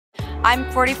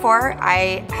I'm 44,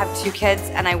 I have 2 kids,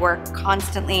 and I work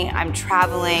constantly. I'm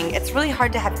traveling. It's really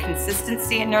hard to have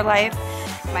consistency in your life.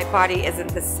 My body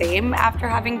isn't the same after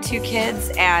having 2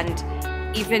 kids, and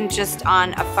even just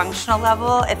on a functional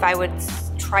level, if I would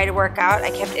try to work out, I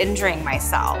kept injuring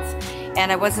myself.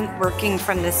 And I wasn't working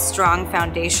from this strong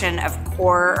foundation of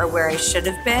core or where I should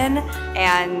have been,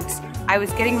 and I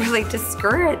was getting really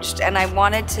discouraged, and I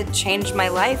wanted to change my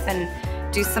life and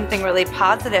do something really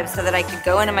positive so that I could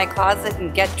go into my closet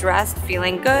and get dressed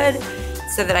feeling good,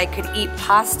 so that I could eat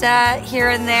pasta here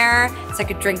and there, so I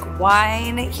could drink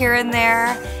wine here and there,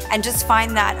 and just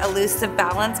find that elusive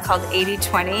balance called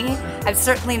 80-20. I've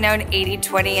certainly known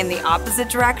 80-20 in the opposite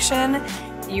direction.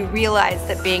 You realize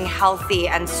that being healthy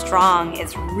and strong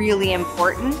is really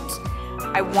important.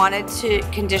 I wanted to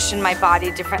condition my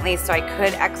body differently so I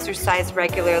could exercise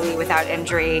regularly without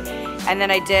injury. And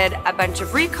then I did a bunch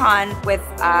of recon with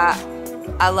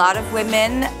a lot of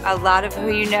women, a lot of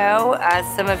who you know,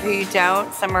 some of who you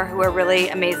don't, some are who are really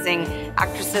amazing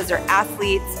actresses or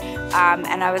athletes.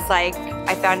 And I was like,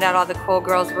 I found out all the cool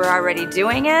girls were already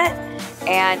doing it,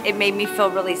 and it made me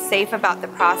feel really safe about the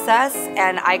process,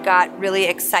 and I got really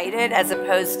excited as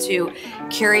opposed to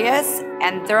curious,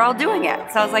 and they're all doing it.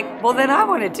 So I was like, well, then I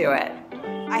want to do it.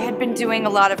 I had been doing a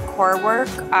lot of core work,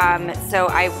 so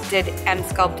I did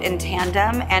Emsculpt in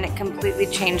tandem, and it completely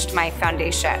changed my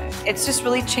foundation. It's just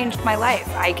really changed my life.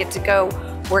 I get to go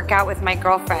work out with my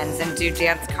girlfriends and do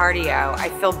dance cardio. I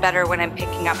feel better when I'm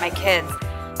picking up my kids.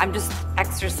 I'm just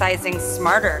exercising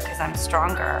smarter because I'm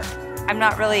stronger. I'm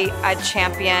not really a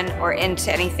champion or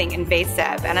into anything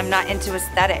invasive, and I'm not into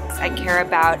aesthetics. I care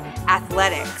about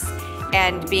athletics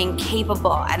and being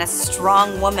capable and a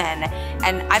strong woman.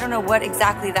 And I don't know what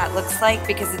exactly that looks like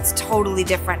because it's totally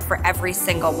different for every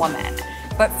single woman.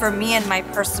 But for me in my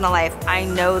personal life, I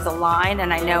know the line,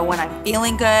 and I know when I'm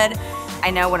feeling good. I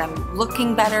know when I'm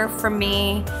looking better for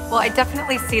me. Well, I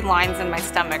definitely see lines in my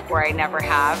stomach where I never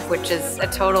have, which is a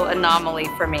total anomaly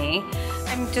for me.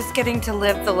 I'm just getting to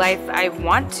live the life I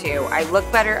want to. I look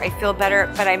better, I feel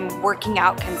better, but I'm working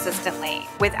out consistently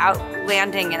without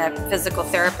landing in a physical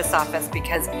therapist's office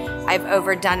because I've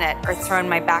overdone it or thrown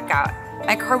my back out.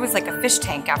 My car was like a fish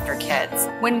tank after kids.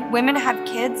 When women have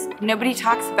kids, nobody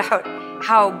talks about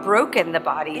how broken the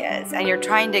body is, and you're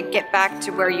trying to get back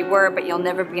to where you were, but you'll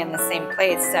never be in the same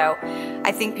place. So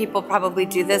I think people probably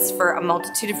do this for a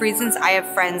multitude of reasons. I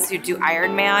have friends who do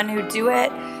Ironman who do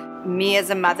it. Me as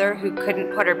a mother who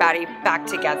couldn't put her body back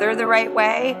together the right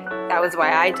way, that was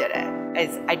why I did it.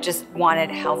 I just wanted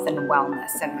health and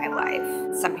wellness in my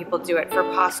life. Some people do it for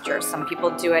posture, some people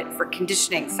do it for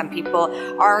conditioning, some people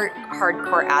are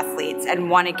hardcore athletes and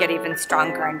want to get even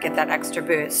stronger and get that extra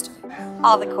boost.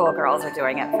 All the cool girls are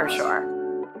doing it for sure.